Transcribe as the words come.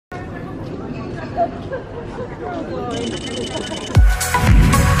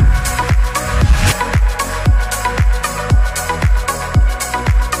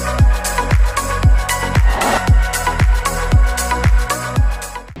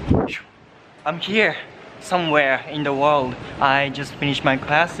I'm here somewhere in the world. I just finished my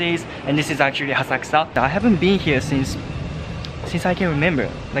classes and this is actually Asakusa. I haven't been here since I can remember,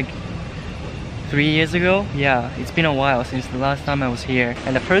 like 3 years ago. Yeah, it's been a while since the last time I was here.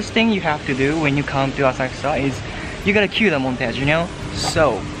 And the first thing you have to do when you come to Asakusa is you gotta cue the montage, you know?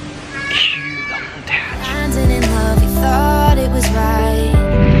 So, cue the montage. Standing in love, you thought it was right.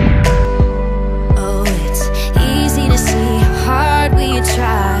 Oh, it's easy to see how hard we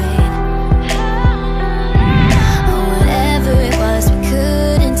tried.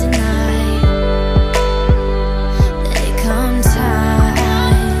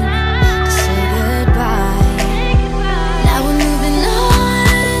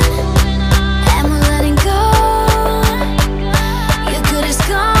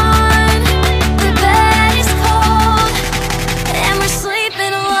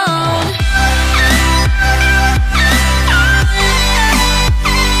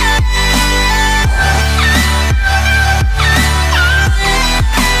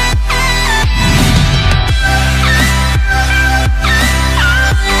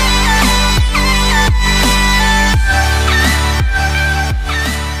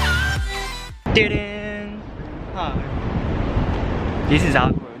 This is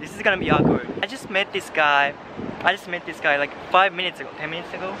awkward. This is gonna be awkward. I just met this guy like 5 minutes ago. 10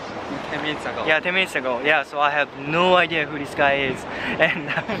 minutes ago? 10 minutes ago. Yeah, 10 minutes ago. Yeah, so I have no idea who this guy is. And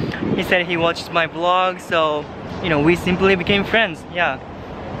he said he watched my vlog, so you know, we simply became friends. Yeah.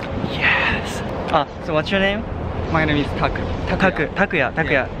 Yes. So what's your name? My name is Takuya.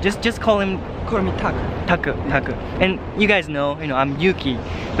 Yeah. Just call me Taku. And you guys know, I'm Yuki,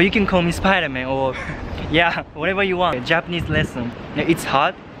 but you can call me Spider-Man or yeah, whatever you want. Japanese lesson. Now, it's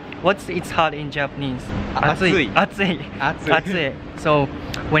hot. What's it's hot in Japanese? Atsui. So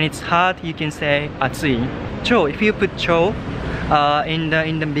when it's hot, you can say atsui. Cho. If you put cho in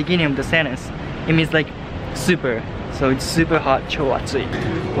the beginning of the sentence, it means like super. So it's super hot. Cho atsui.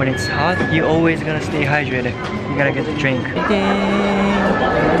 When it's hot, you always gotta stay hydrated. You gotta get a drink.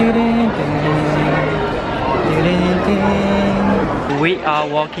 We are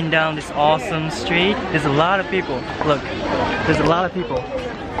walking down this awesome street. There's a lot of people. Look, there's a lot of people.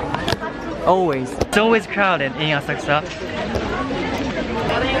 Always. It's always crowded in Asakusa.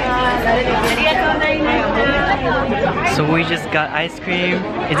 So we just got ice cream.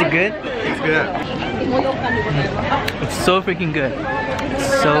 Is it good? It's good. It's so freaking good.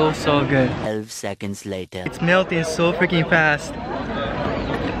 So good. 12 seconds later. It's melting so freaking fast.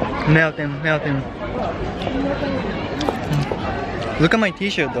 Melting. Look at my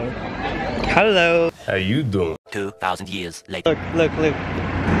t-shirt though. Hello. How you doing? 2,000 years later. Look.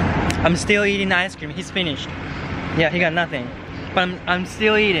 I'm still eating ice cream. He's finished. Yeah, he got nothing. But I'm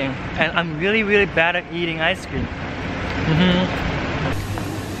still eating. And I'm really bad at eating ice cream.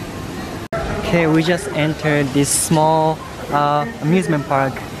 Okay, we just entered this small amusement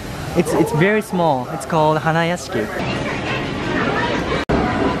park. It's very small. It's called Hanayashiki.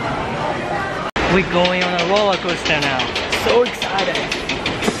 We're going on a roller coaster now. So excited.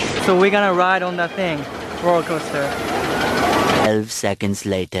 So we're gonna ride on that thing, roller coaster. 12 seconds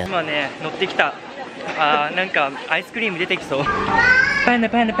later. 今ね、乗ってきた。なんかアイスクリーム出てきそう。パンダ。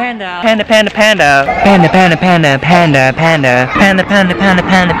パンダ。お、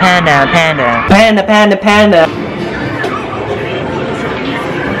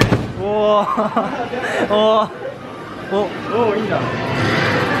いいな。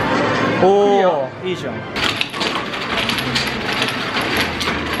いいじゃん。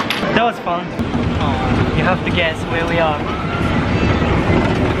That was fun. You have to guess where we are.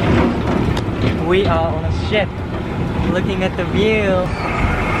 We are on a ship, looking at the view.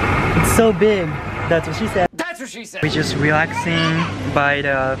 It's so big. That's what she said. We're just relaxing by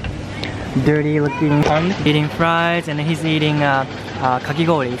the dirty-looking pond, eating fries, and he's eating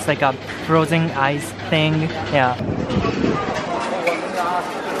kakigori. It's like a frozen ice thing. Yeah.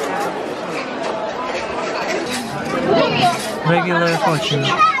 Regular fortune.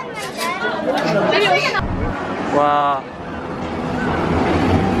 Wow.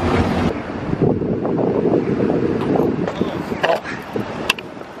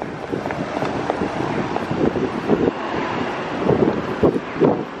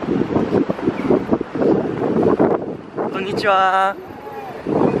 Konnichiwa.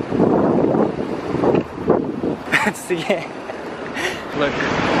 すげえ。Look.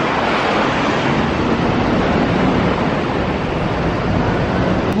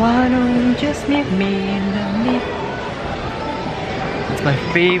 Why don't you just meet me in the middle? It's my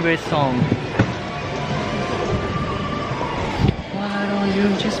favorite song. Why don't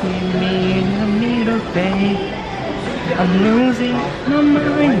you just meet me in the middle, babe? I'm losing my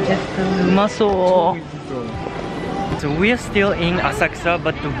mind, just a muscle. So we're still in Asakusa,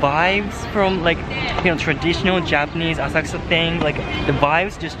 but the vibes from like, you know, traditional Japanese Asakusa thing, like the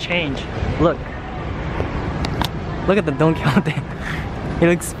vibes just change. Look at the Don Quixote. It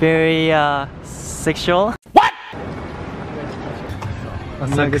looks very sexual. What?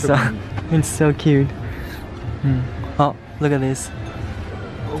 Asakusa. It's so cute. Oh, look at this.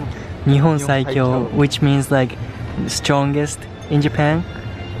 Nihon Saikyo, which means like the strongest in Japan,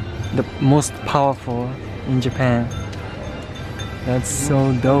 the most powerful in Japan. That's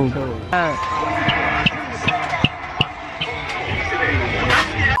so dope.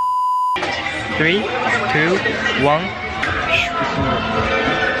 3, 2, 1.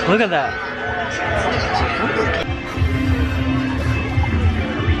 Look at that.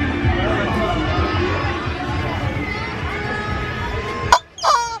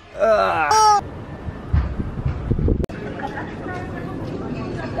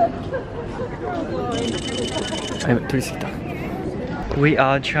 We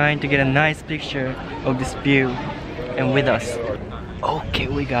are trying to get a nice picture of this view, and with us. Okay,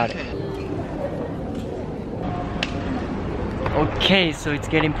 we got it. Okay, so it's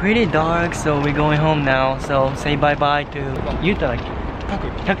getting pretty dark, so we're going home now. So say bye bye to Yuta.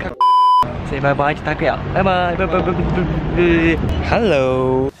 Say bye bye to Takuya. Bye bye.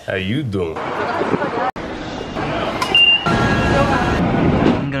 Hello. How you doing?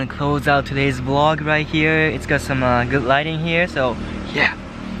 I'm gonna close out today's vlog right here. It's got some good lighting here, so yeah.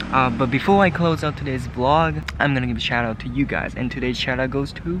 But before I close out today's vlog, I'm gonna give a shout out to you guys, and today's shout out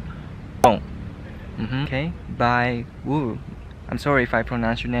goes to okay, by Woo. I'm sorry if I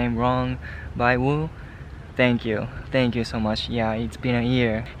pronounced your name wrong. By Woo. Thank you so much. Yeah, it's been a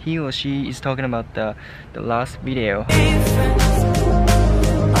year. He or she is talking about the last video.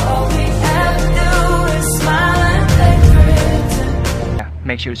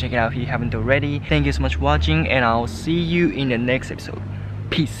 Make sure to check it out if you haven't already. Thank you so much for watching, and I'll see you in the next episode.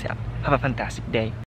 Peace out. Have a fantastic day.